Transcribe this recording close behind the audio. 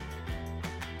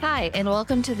Hi, and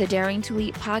welcome to the Daring to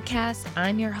Lead podcast.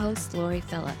 I'm your host, Lori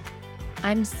Phillip.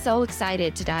 I'm so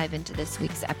excited to dive into this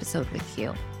week's episode with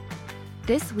you.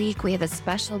 This week, we have a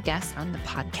special guest on the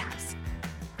podcast.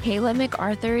 Kayla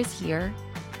MacArthur is here.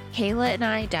 Kayla and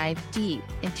I dive deep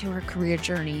into her career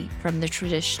journey from the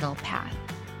traditional path,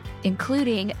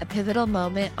 including a pivotal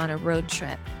moment on a road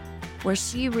trip where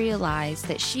she realized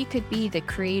that she could be the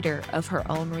creator of her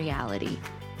own reality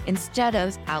instead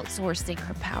of outsourcing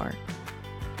her power.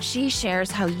 She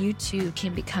shares how you too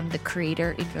can become the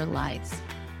creator in your lives.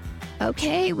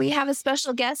 Okay, we have a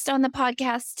special guest on the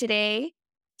podcast today.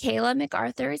 Kayla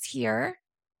MacArthur is here.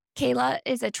 Kayla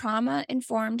is a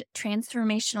trauma-informed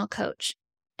transformational coach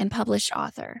and published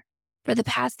author. For the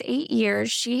past 8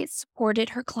 years, she supported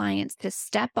her clients to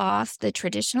step off the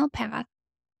traditional path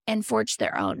and forge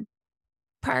their own.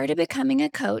 Prior to becoming a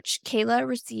coach, Kayla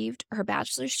received her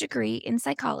bachelor's degree in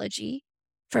psychology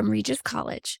from Regis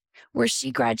College, where she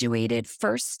graduated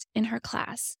first in her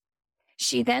class.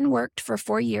 She then worked for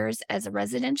 4 years as a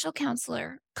residential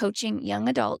counselor, coaching young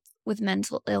adults with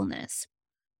mental illness.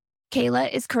 Kayla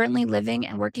is currently living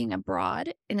and working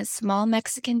abroad in a small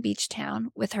Mexican beach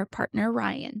town with her partner,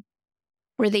 Ryan,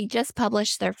 where they just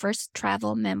published their first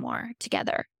travel memoir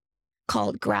together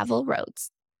called Gravel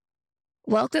Roads.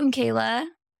 Welcome, Kayla.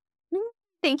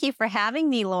 Thank you for having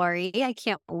me, Lori. I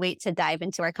can't wait to dive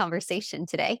into our conversation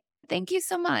today. Thank you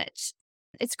so much.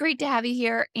 It's great to have you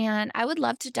here, and I would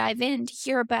love to dive in to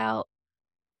hear about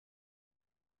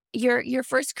your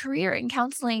first career in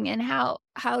counseling and how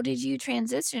did you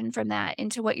transition from that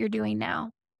into what you're doing now?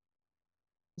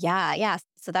 Yeah.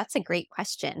 So that's a great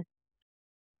question.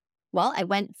 Well, I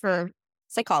went to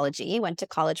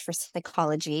college for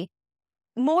psychology,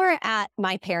 more at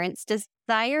my parents'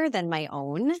 desire than my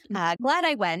own. Glad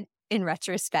I went in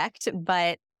retrospect,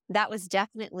 but that was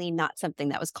definitely not something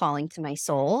that was calling to my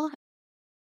soul.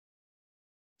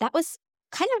 That was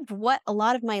kind of what a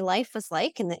lot of my life was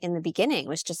like in the beginning,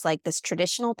 was just like this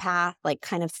traditional path, like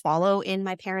kind of follow in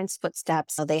my parents'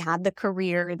 footsteps. So they had the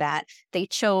career that they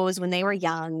chose when they were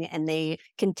young, and they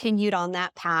continued on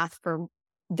that path for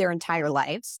their entire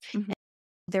lives. Mhm.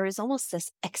 There was almost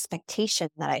this expectation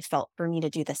that I felt for me to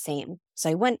do the same. So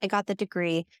I got the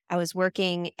degree. I was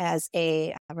working as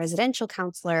a residential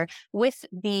counselor with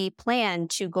the plan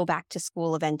to go back to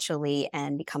school eventually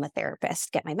and become a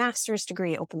therapist, get my master's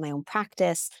degree, open my own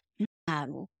practice.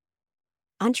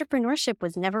 Entrepreneurship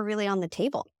was never really on the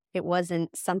table. It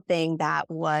wasn't something that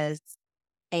was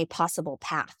a possible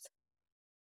path.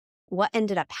 What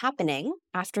ended up happening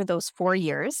after those 4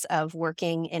 years of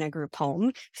working in a group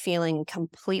home, feeling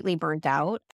completely burnt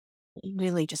out,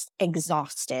 really just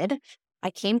exhausted,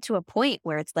 I came to a point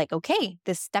where it's like, okay,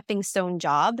 this stepping stone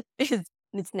job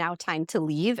it's now time to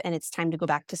leave, and it's time to go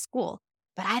back to school.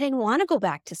 But I didn't want to go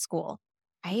back to school.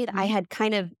 Right? I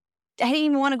didn't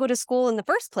even want to go to school in the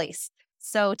first place.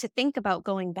 So to think about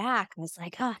going back, I was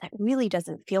like, that really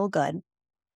doesn't feel good.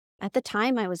 At the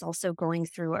time, I was also going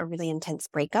through a really intense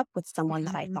breakup with someone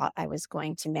that I thought I was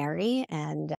going to marry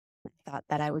and I thought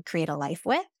that I would create a life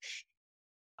with.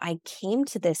 I came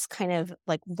to this kind of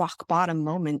like rock bottom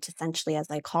moment, essentially, as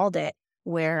I called it,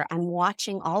 where I'm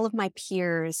watching all of my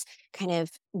peers kind of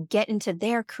get into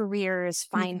their careers,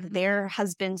 find their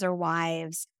husbands or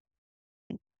wives,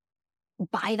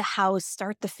 buy the house,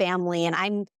 start the family. And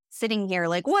I'm sitting here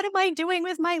like, what am I doing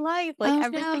with my life? Like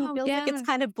everything feels like it's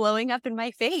kind of blowing up in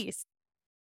my face.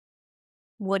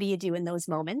 What do you do in those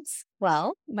moments?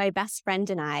 Well, my best friend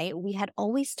and I, we had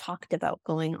always talked about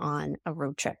going on a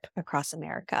road trip across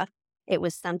America. It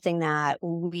was something that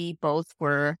we both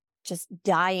were just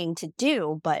dying to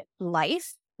do, but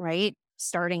life, right?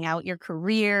 Starting out your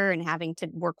career and having to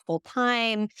work full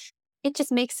time, it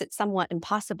just makes it somewhat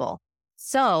impossible.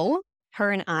 So her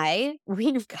and I,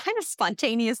 we kind of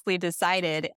spontaneously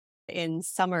decided in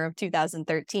summer of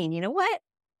 2013, you know what?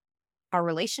 Our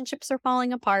relationships are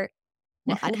falling apart.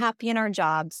 We're unhappy in our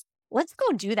jobs. Let's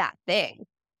go do that thing.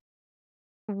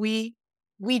 We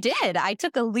did. I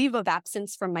took a leave of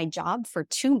absence from my job for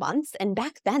 2 months. And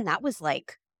back then that was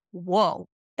like, whoa,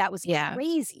 that was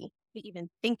crazy to even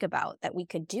think about that we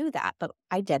could do that. But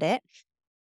I did it.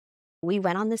 We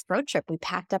went on this road trip. We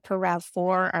packed up her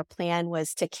RAV4. Our plan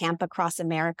was to camp across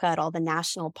America at all the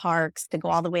national parks, to go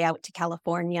all the way out to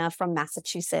California from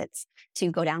Massachusetts, to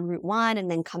go down Route 1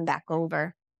 and then come back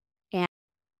over. And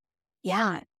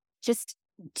just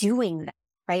doing that,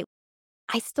 right?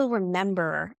 I still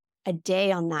remember a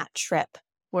day on that trip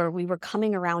where we were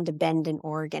coming around a bend in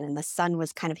Oregon and the sun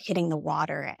was kind of hitting the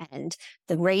water and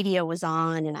the radio was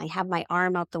on and I have my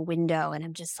arm out the window and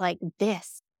I'm just like,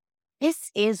 this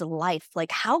this is life.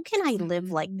 Like, how can I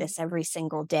live like Mhm. this every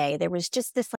single day? There was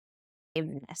just this like,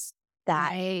 aliveness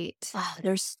that Right.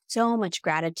 there's so much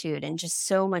gratitude and just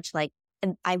so much like,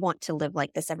 and I want to live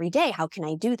like this every day. How can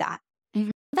I do that?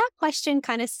 Mhm. That question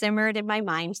kind of simmered in my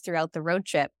mind throughout the road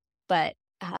trip. But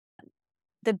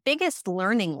the biggest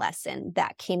learning lesson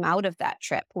that came out of that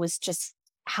trip was just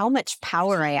how much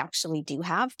power I actually do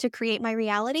have to create my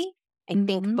reality. I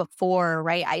think Mhm. before,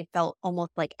 right, I felt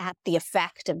almost like at the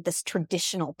effect of this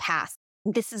traditional path.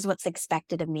 This is what's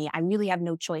expected of me. I really have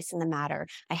no choice in the matter.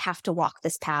 I have to walk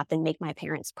this path and make my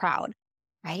parents proud.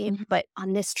 Right. Mhm. But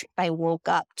on this trip, I woke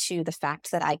up to the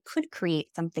fact that I could create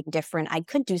something different. I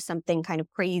could do something kind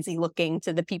of crazy looking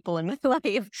to the people in my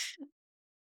life.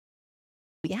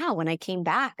 Yeah, when I came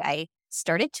back, I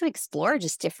started to explore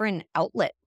just different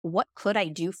outlet. What could I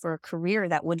do for a career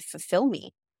that would fulfill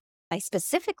me? I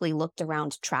specifically looked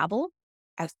around travel.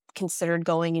 I considered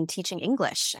going and teaching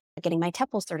English, getting my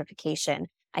TEFL certification.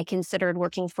 I considered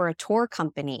working for a tour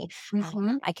company.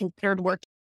 Mhm. I considered working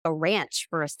a ranch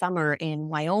for a summer in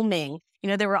Wyoming.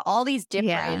 There were all these Yeah.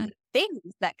 different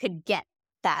things that could get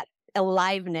that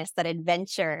aliveness, that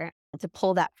adventure to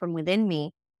pull that from within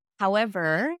me.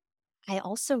 However, I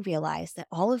also realized that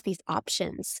all of these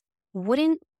options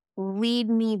wouldn't lead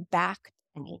me back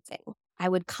to anything. I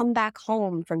would come back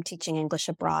home from teaching English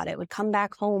abroad. I would come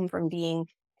back home from being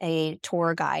a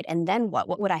tour guide. And then what?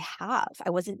 What would I have? I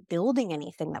wasn't building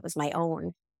anything that was my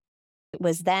own. It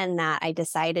was then that I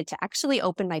decided to actually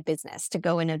open my business, to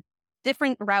go in a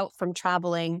different route from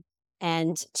traveling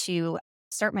and to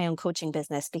start my own coaching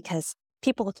business because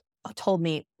people told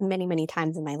me many, many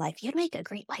times in my life, you'd make a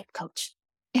great life coach.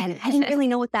 And I didn't really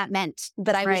know what that meant,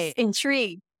 but I was Right.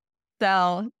 intrigued.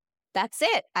 So that's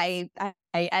it. I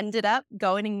ended up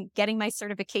going and getting my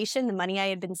certification. The money I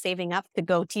had been saving up to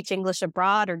go teach English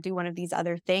abroad or do one of these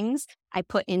other things, I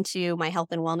put into my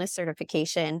health and wellness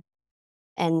certification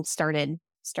and started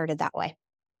that way.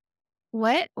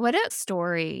 What a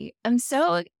story. I'm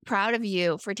so proud of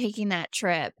you for taking that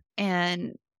trip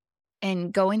and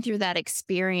going through that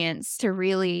experience to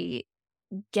really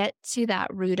get to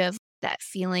that root of that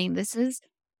feeling. This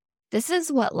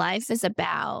is what life is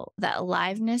about, that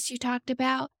aliveness you talked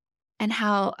about and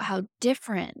how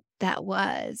different that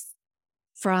was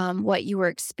from what you were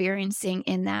experiencing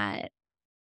in that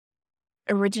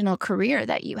original career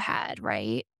that you had,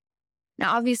 right?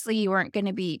 Now, obviously, you weren't going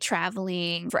to be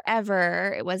traveling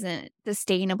forever. It wasn't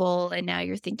sustainable. And now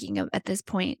you're thinking of at this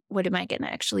point, what am I going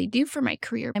to actually do for my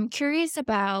career? I'm curious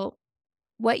about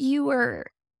what you were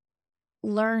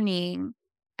learning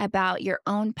about your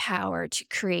own power to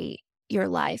create your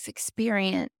life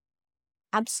experience.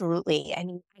 Absolutely. I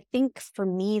mean, I think for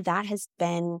me, that has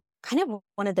been kind of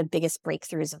one of the biggest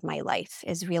breakthroughs of my life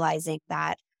is realizing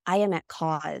that I am at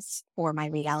cause for my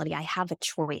reality. I have a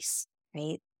choice,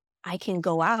 right? I can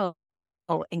go out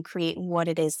and create what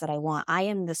it is that I want. I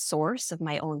am the source of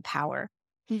my own power.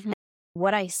 Mhm.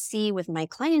 What I see with my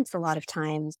clients a lot of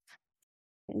times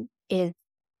is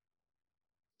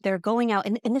they're going out,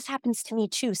 and this happens to me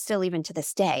too, still even to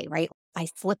this day, right? I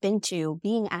slip into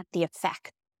being at the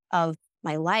effect of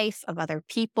my life, of other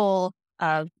people,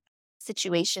 of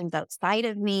situations outside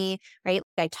of me, right?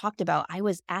 Like I talked about, I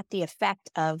was at the effect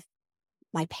of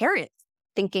my parents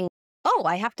thinking, oh,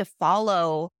 I have to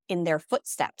follow in their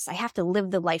footsteps. I have to live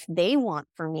the life they want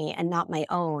for me and not my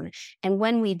own. And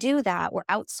when we do that, we're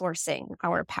outsourcing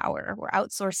our power. We're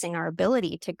outsourcing our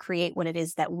ability to create what it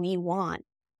is that we want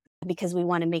because we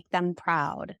want to make them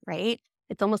proud, right?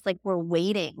 It's almost like we're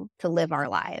waiting to live our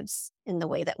lives in the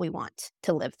way that we want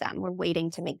to live them. We're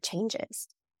waiting to make changes.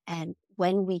 And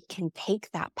when we can take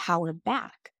that power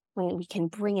back, when we can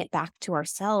bring it back to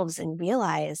ourselves and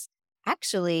realize,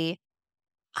 actually,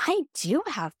 I do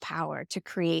have power to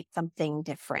create something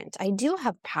different. I do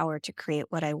have power to create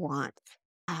what I want.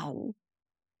 Um,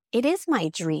 it is my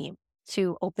dream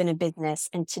to open a business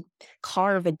and to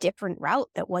carve a different route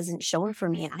that wasn't shown for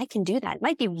me. And I can do that. It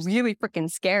might be really freaking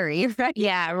scary, right?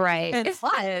 Yeah, right. It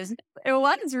was. It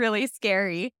was really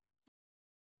scary.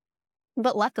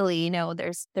 But luckily,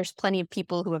 there's plenty of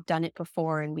people who have done it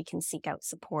before and we can seek out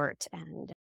support.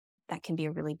 And that can be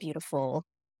a really beautiful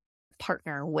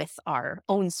partner with our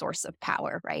own source of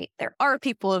power, right? There are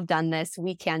people who've done this.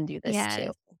 We can do this too.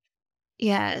 Yes.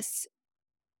 Yes.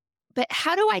 But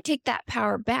how do I take that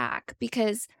power back?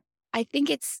 Because I think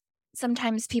it's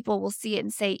sometimes people will see it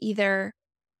and say either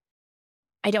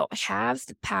I don't have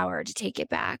the power to take it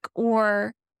back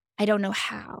or I don't know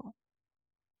how.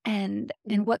 And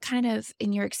what kind of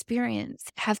in your experience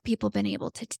have people been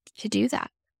able to do that?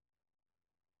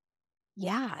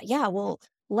 Yeah, yeah. Well,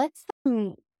 let's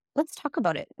talk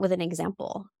about it with an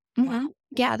example. Mm-hmm.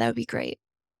 Yeah, that would be great.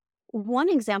 One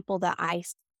example that I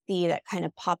see that kind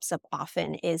of pops up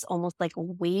often is almost like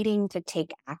waiting to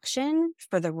take action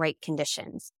for the right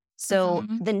conditions. So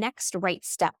Mm-hmm. the next right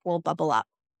step will bubble up.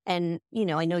 And,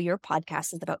 I know your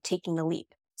podcast is about taking the leap.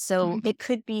 So Mm-hmm. it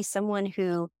could be someone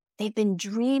who they've been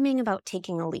dreaming about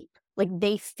taking a leap. Like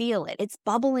they feel it, it's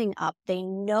bubbling up. They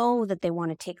know that they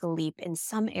want to take a leap in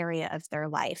some area of their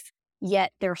life,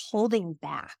 yet they're holding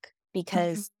back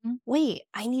because, Mm-hmm. wait,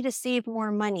 I need to save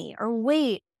more money, or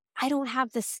wait, I don't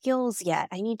have the skills yet.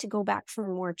 I need to go back for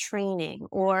more training.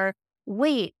 Or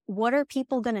wait, what are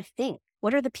people going to think?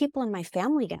 What are the people in my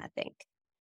family going to think?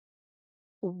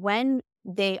 When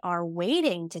they are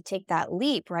waiting to take that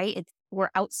leap, right?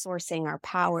 We're outsourcing our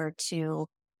power to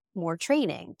more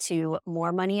training, to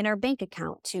more money in our bank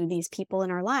account, to these people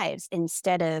in our lives,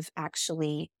 instead of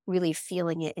actually really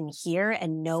feeling it in here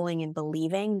and knowing and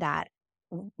believing that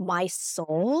my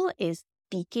soul is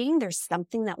speaking. There's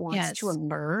something that wants to Yes.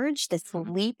 emerge. This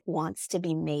Mhm. leap wants to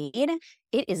be made.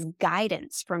 It is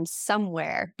guidance from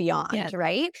somewhere beyond, Yes.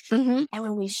 right? Mm-hmm. And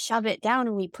when we shove it down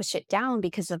and we push it down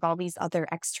because of all these other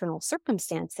external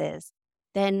circumstances,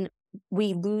 then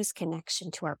we lose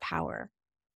connection to our power.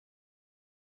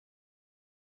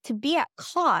 To be at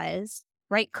cause,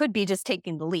 right, could be just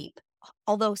taking the leap.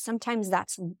 Although sometimes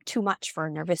that's too much for our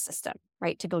nervous system,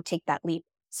 right, to go take that leap.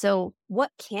 So,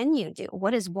 what can you do?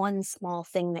 What is one small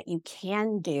thing that you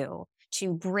can do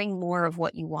to bring more of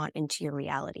what you want into your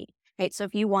reality, right? So,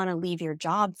 if you want to leave your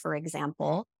job, for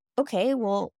example, okay,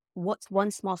 well, what's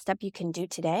one small step you can do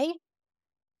today?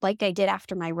 Like I did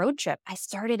after my road trip, I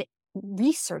started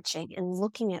researching and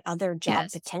looking at other job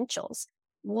Yes. potentials.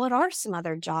 What are some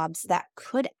other jobs that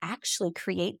could actually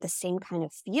create the same kind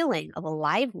of feeling of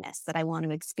aliveness that I want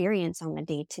to experience on the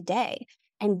day to day?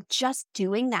 And just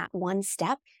doing that one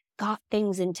step got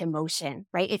things into motion,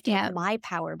 right? It took Yeah. my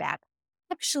power back.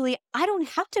 Actually, I don't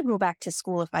have to go back to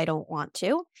school if I don't want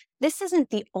to. This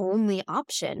isn't the only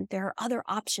option. There are other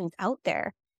options out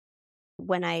there.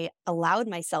 When I allowed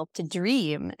myself to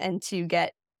dream and to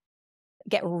get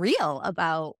real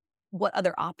about what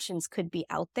other options could be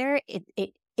out there,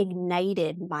 it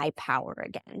ignited my power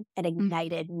again. It Mm.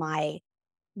 ignited my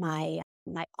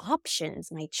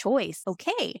options, my choice.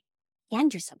 Okay, I can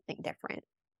do something different.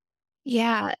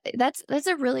 Yeah. That's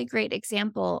a really great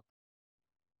example.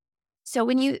 So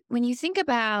when you think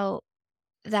about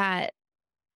that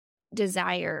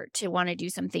desire to want to do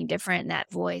something different,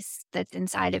 that voice that's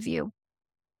inside of you,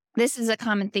 this is a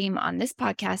common theme on this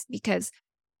podcast because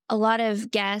a lot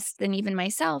of guests and even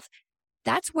myself,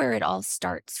 that's where it all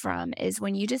starts from is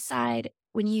when you decide,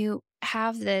 when you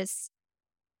have this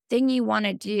thing you want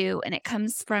to do and it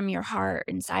comes from your heart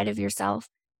inside of yourself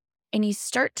and you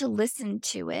start to listen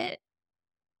to it.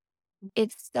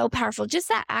 It's so powerful. Just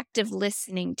that act of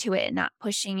listening to it and not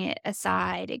pushing it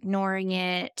aside, ignoring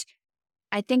it,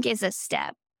 I think is a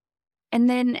step. And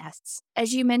then, Yes.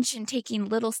 as you mentioned, taking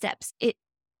little steps,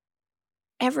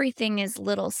 everything is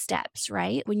little steps,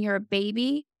 right? When you're a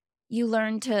baby, you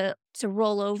learn to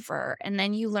roll over and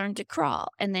then you learn to crawl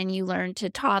and then you learn to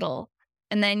toddle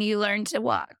and then you learn to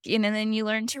walk, and then you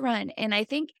learn to run. And I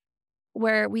think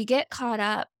where we get caught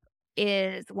up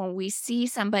is when we see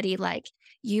somebody like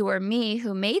you or me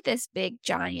who made this big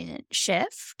giant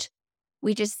shift.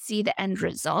 We just see the end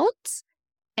result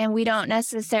and we don't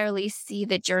necessarily see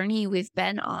the journey we've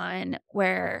been on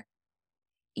where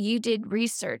you did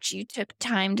research, you took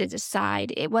time to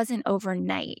decide. It wasn't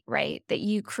overnight, right? That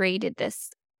you created this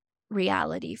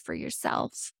reality for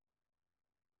yourself.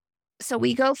 So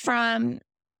we go from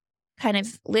kind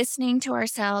of listening to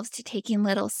ourselves to taking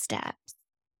little steps.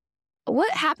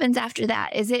 What happens after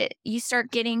that? Is it you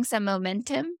start getting some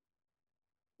momentum?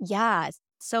 Yeah.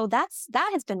 So that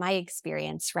has been my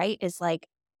experience, right? Is like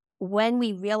when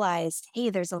we realized,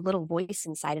 hey, there's a little voice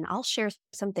inside, and I'll share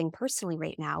something personally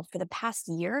right now. For the past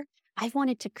year, I've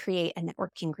wanted to create a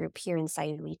networking group here in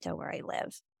Sayulito where I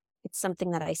live. It's something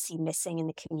that I see missing in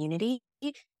the community.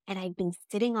 And I've been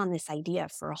sitting on this idea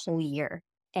for a whole year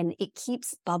and it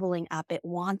keeps bubbling up. It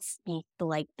wants me to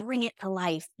like bring it to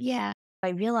life. Yeah. I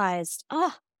realized,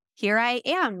 oh, here I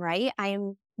am, right? I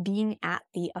am being at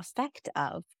the effect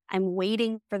of. I'm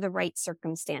waiting for the right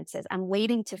circumstances. I'm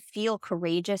waiting to feel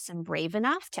courageous and brave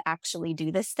enough to actually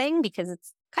do this thing because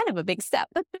it's kind of a big step.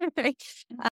 Right?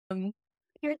 um,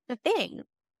 Here's the thing.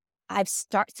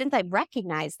 Since I've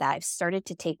recognized that, I've started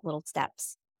to take little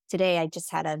steps. Today, I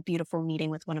just had a beautiful meeting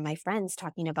with one of my friends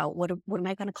talking about what am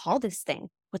I going to call this thing?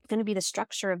 What's going to be the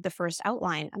structure of the first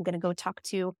outline? I'm going to go talk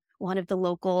to one of the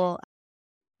local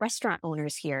restaurant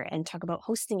owners here and talk about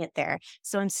hosting it there.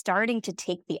 So I'm starting to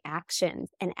take the actions.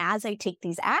 And as I take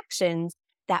these actions,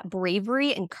 that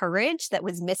bravery and courage that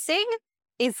was missing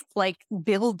is like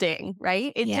building,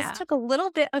 right? It just took a little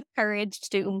bit of courage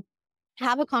to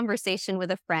have a conversation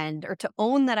with a friend, or to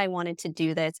own that I wanted to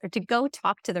do this, or to go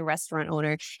talk to the restaurant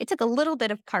owner. It took a little bit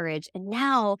of courage. And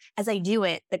now as I do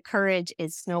it, the courage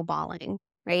is snowballing,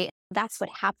 right? That's what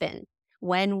happened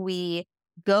when we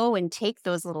go and take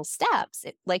those little steps.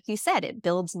 Like you said, it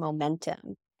builds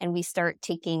momentum, and we start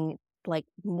taking like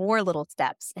more little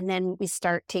steps, and then we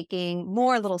start taking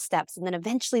more little steps, and then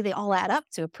eventually they all add up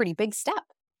to a pretty big step,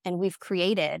 and we've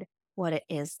created what it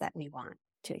is that we want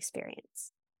to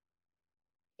experience.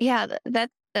 Yeah,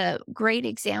 that's a great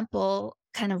example,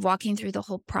 kind of walking through the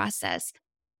whole process.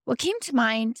 What came to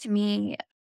mind to me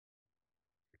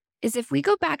is if we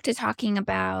go back to talking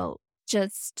about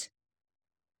just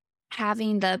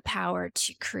having the power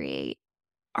to create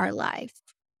our life,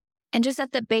 and just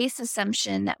at the base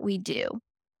assumption that we do.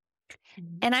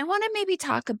 And I want to maybe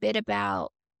talk a bit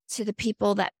about to the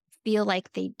people that feel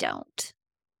like they don't.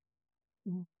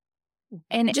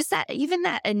 And just that, even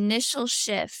that initial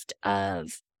shift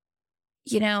of,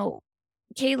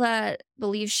 Kayla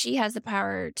believes she has the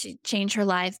power to change her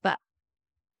life, but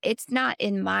it's not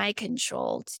in my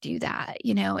control to do that.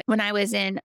 When I was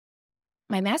in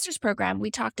my master's program,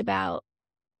 we talked about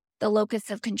the locus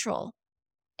of control.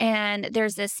 And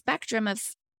there's this spectrum of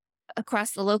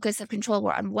across the locus of control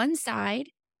where on one side,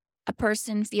 a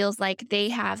person feels like they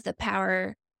have the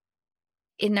power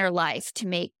in their life to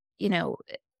make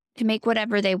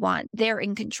whatever they want. They're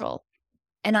in control.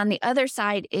 And on the other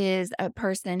side is a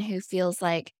person who feels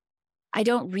like I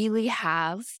don't really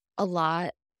have a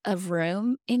lot of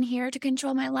room in here to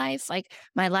control my life. Like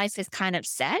my life is kind of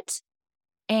set,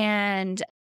 and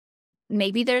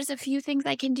maybe there's a few things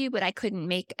I can do, but I couldn't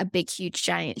make a big, huge,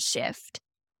 giant shift.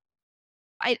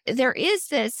 There is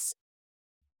this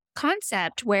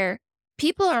concept where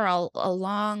people are all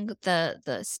along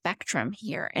the spectrum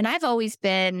here. And I've always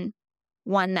been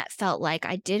one that felt like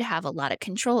I did have a lot of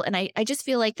control. And I just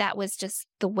feel like that was just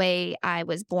the way I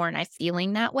was born. I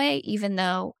feeling that way, even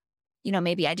though,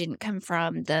 maybe I didn't come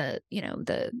from the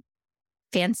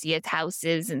fanciest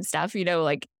houses and stuff,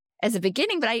 like as a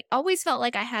beginning, but I always felt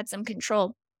like I had some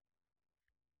control.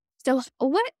 So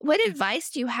what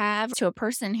advice do you have to a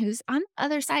person who's on the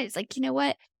other side? It's like, you know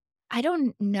what? I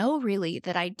don't know really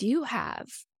that I do have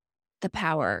the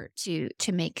power to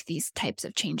make these types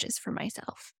of changes for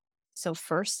myself. So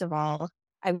first of all,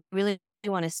 I really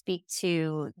want to speak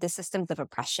to the systems of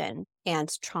oppression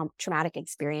and traumatic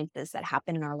experiences that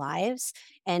happen in our lives.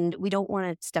 And we don't want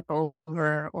to step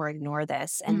over or ignore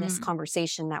this. And this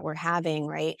conversation that we're having,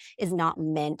 right, is not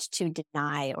meant to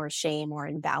deny or shame or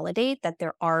invalidate that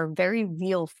there are very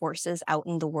real forces out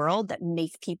in the world that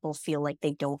make people feel like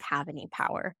they don't have any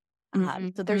power.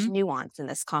 So there's nuance in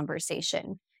this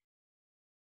conversation.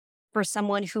 For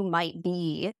someone who might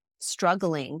be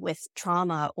struggling with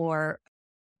trauma or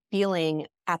feeling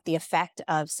at the effect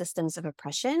of systems of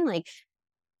oppression, like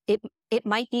it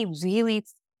might be really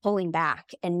pulling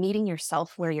back and meeting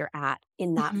yourself where you're at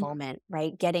in that moment,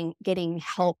 right? Getting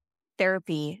help,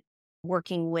 therapy,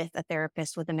 working with a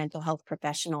therapist, with a mental health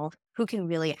professional who can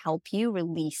really help you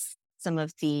release some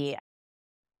of the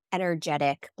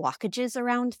energetic blockages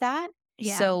around that.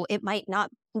 Yeah. So it might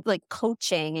not, like,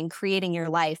 coaching and creating your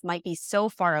life might be so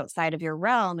far outside of your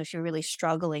realm if you're really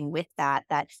struggling with that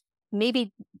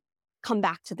maybe come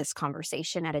back to this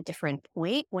conversation at a different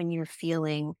point when you're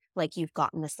feeling like you've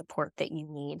gotten the support that you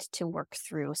need to work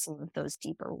through some of those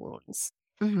deeper wounds.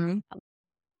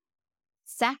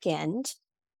 Second,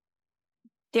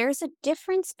 there's a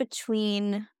difference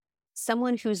between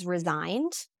someone who's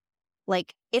resigned.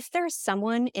 Like if there's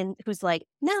someone who's like,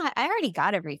 nah, I already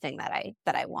got everything that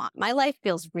I want. My life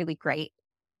feels really great,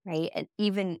 right? And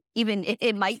even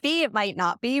it might be, it might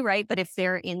not be, right? But if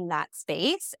they're in that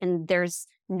space and there's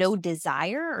no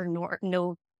desire or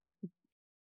no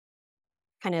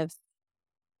kind of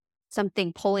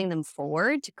something pulling them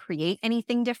forward to create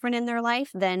anything different in their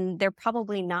life, then they're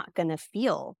probably not going to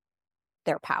feel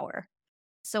their power.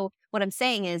 So what I'm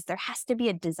saying is there has to be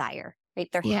a desire, right?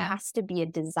 There has to be a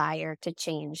desire to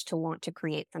change, to want to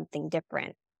create something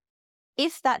different.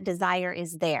 If that desire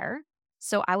is there,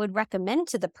 so I would recommend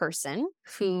to the person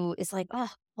who is like,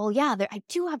 oh, well, yeah, I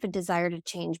do have a desire to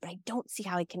change, but I don't see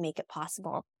how I can make it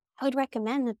possible. I would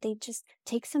recommend that they just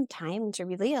take some time to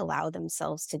really allow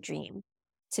themselves to dream,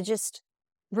 to just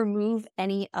remove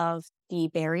any of the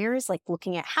barriers, like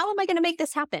looking at how am I going to make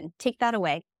this happen? Take that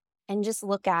away and just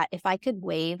look at, if I could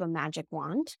wave a magic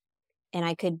wand and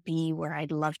I could be where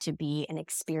I'd love to be and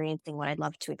experiencing what I'd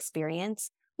love to experience,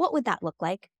 what would that look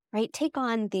like, right? Take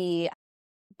on the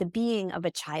being of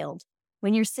a child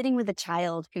when you're sitting with a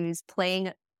child who's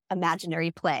playing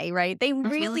imaginary play, right? They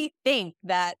really think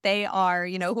that they are,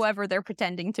 whoever they're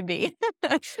pretending to be.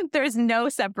 There's no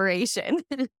separation.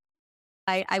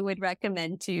 I would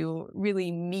recommend to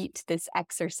really meet this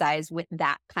exercise with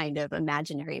that kind of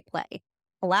imaginary play.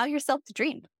 Allow yourself to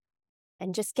dream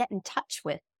and just get in touch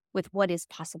with what is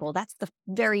possible. That's the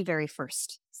very, very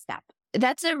first step.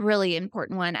 That's a really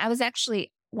important one. I was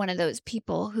actually one of those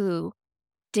people who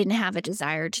didn't have a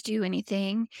desire to do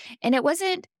anything. And it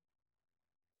wasn't,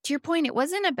 to your point, it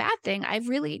wasn't a bad thing. I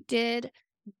really did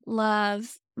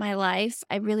love my life.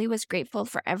 I really was grateful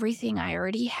for everything I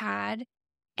already had.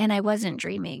 And I wasn't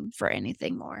dreaming for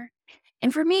anything more.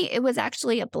 And for me, it was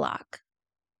actually a block.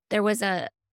 There was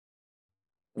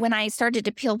when I started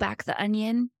to peel back the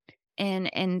onion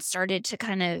and started to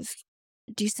kind of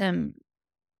do some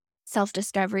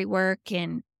self-discovery work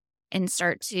and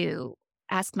start to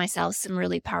ask myself some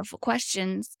really powerful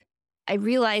questions, I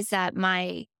realized that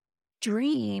my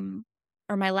dream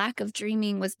or my lack of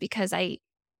dreaming was because I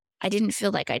didn't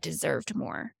feel like I deserved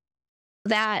more.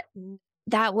 That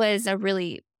was a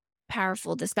really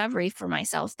powerful discovery for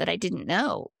myself that I didn't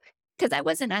know, because I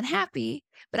wasn't unhappy,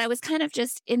 but I was kind of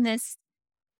just in this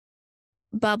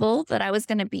bubble that I was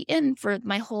going to be in for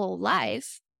my whole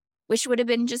life, which would have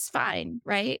been just fine,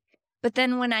 right? But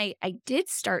then when I did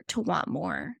start to want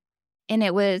more, and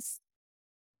it was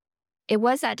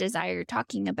that desire you're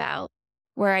talking about,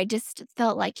 where I just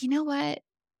felt like, you know what?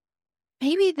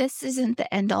 Maybe this isn't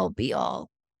the end all be all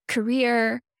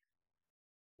career.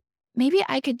 Maybe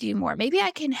I could do more. Maybe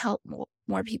I can help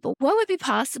more people. What would be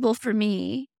possible for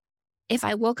me if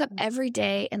I woke up every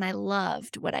day and I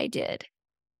loved what I did?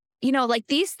 Like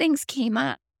these things came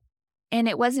up, and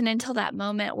it wasn't until that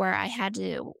moment where I had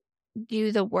to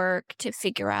do the work to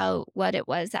figure out what it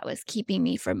was that was keeping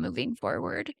me from moving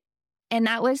forward. And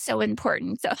that was so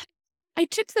important. So I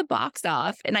took the box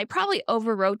off, and I probably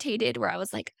over rotated where I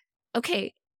was like,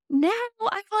 okay, now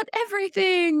I want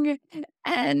everything.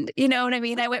 And you know what I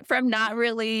mean? I went from not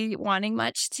really wanting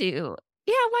much to,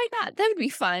 yeah, why not? That would be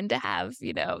fun to have,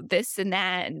 this and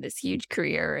that and this huge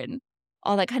career and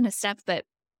all that kind of stuff. But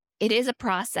it is a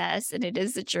process, and it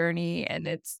is a journey, and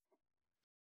it's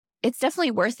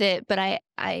definitely worth it. But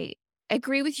I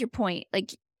agree with your point.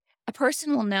 Like, a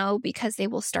person will know because they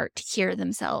will start to hear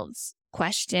themselves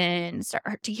question,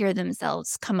 start to hear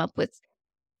themselves come up with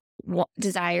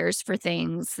desires for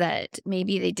things that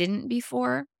maybe they didn't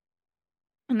before.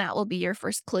 And that will be your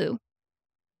first clue.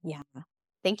 Yeah.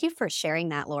 Thank you for sharing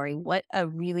that, Lori. What a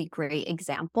really great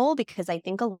example, because I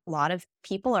think a lot of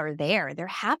people are there. They're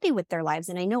happy with their lives.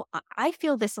 And I know I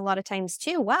feel this a lot of times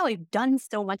too. Wow, I've done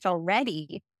so much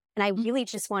already. And I really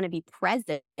just want to be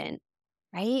present,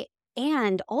 right?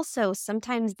 And also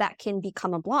sometimes that can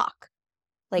become a block.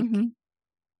 Like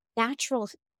natural,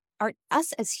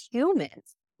 us as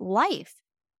humans, life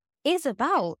is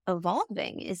about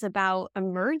evolving, is about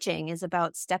emerging, is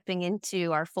about stepping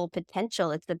into our full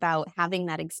potential. It's about having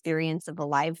that experience of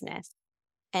aliveness.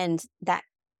 And that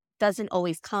doesn't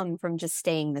always come from just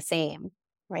staying the same,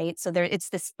 right? So it's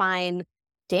this fine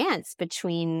dance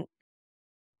between,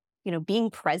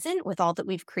 being present with all that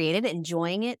we've created,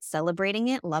 enjoying it, celebrating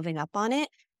it, loving up on it,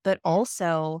 but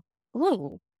also,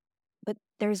 but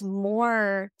there's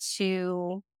more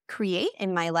to create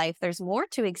in my life. There's more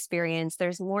to experience.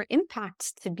 There's more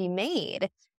impact to be made.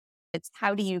 It's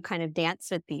how do you kind of dance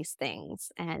with these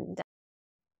things and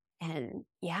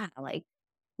yeah, like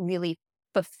really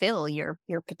fulfill your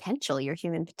potential, your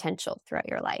human potential throughout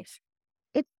your life.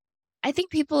 I think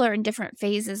people are in different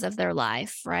phases of their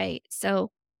life, right?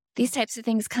 So these types of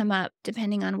things come up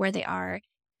depending on where they are.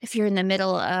 If you're in the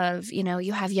middle of,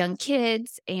 you have young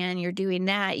kids and you're doing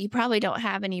that, you probably don't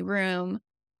have any room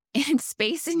and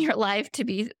space in your life to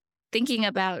be thinking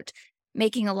about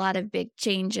making a lot of big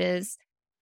changes.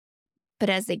 But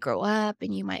as they grow up,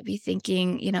 and you might be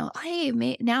thinking, hey,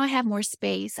 now I have more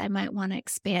space. I might want to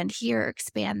expand here,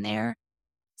 expand there.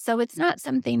 So it's not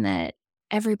something that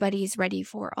everybody's ready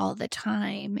for all the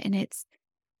time. And it's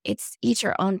each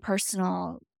our own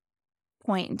personal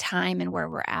point in time and where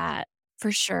we're at,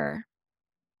 for sure.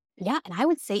 Yeah. And I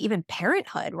would say even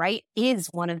parenthood, right, is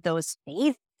one of those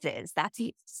phases. That's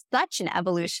such an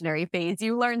evolutionary phase.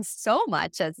 You learn so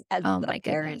much as Oh a my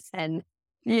parent. goodness. And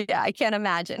yeah, I can't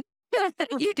imagine.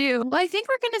 You do. Well, I think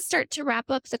we're going to start to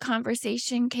wrap up the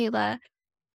conversation, Kayla.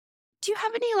 Do you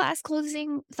have any last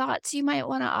closing thoughts you might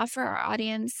want to offer our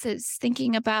audience that's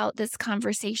thinking about this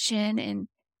conversation and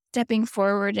stepping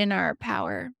forward in our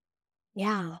power?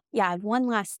 Yeah. Yeah. I have one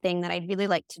last thing that I'd really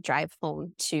like to drive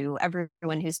home to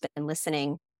everyone who's been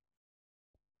listening.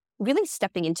 Really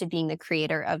stepping into being the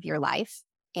creator of your life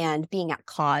and being at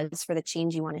cause for the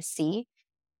change you want to see.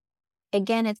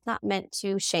 Again, it's not meant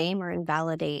to shame or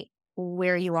invalidate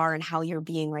where you are and how you're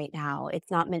being right now.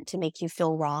 It's not meant to make you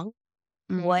feel wrong.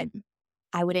 What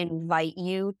I would invite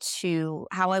you to,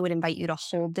 how I would invite you to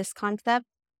hold this concept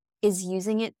is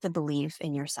using it to believe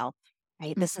in yourself,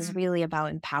 right? This is really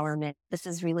about empowerment. This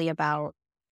is really about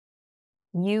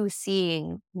you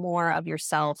seeing more of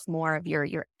yourself, more of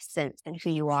your essence and who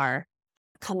you are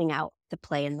coming out to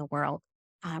play in the world,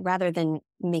 rather than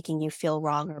making you feel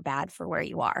wrong or bad for where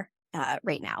you are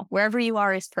right now. Wherever you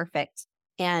are is perfect.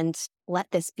 And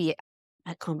let this be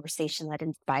a conversation that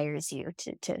inspires you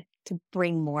to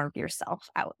bring more of yourself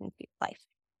out into your life.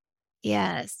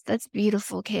 Yes, that's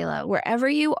beautiful, Kayla. Wherever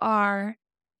you are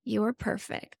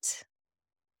perfect.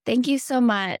 Thank you so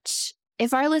much.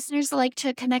 If our listeners like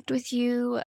to connect with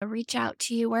you, reach out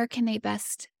to you, where can they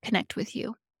best connect with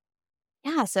you?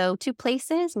 Yeah, so 2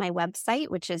 places, my website,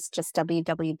 which is just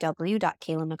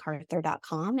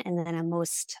www.KaylaMacArthur.com. And then I'm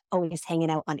most always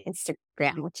hanging out on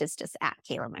Instagram, which is just at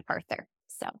Kayla MacArthur.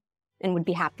 So, and would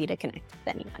be happy to connect with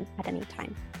anyone at any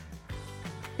time.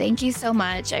 Thank you so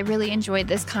much. I really enjoyed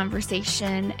this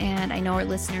conversation, and I know our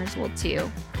listeners will too.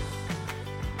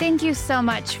 Thank you so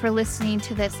much for listening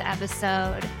to this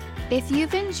episode. If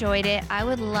you've enjoyed it, I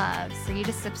would love for you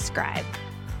to subscribe.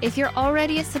 If you're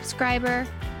already a subscriber,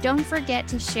 don't forget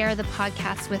to share the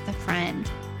podcast with a friend.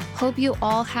 Hope you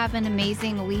all have an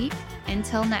amazing week.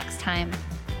 Until next time,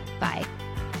 bye.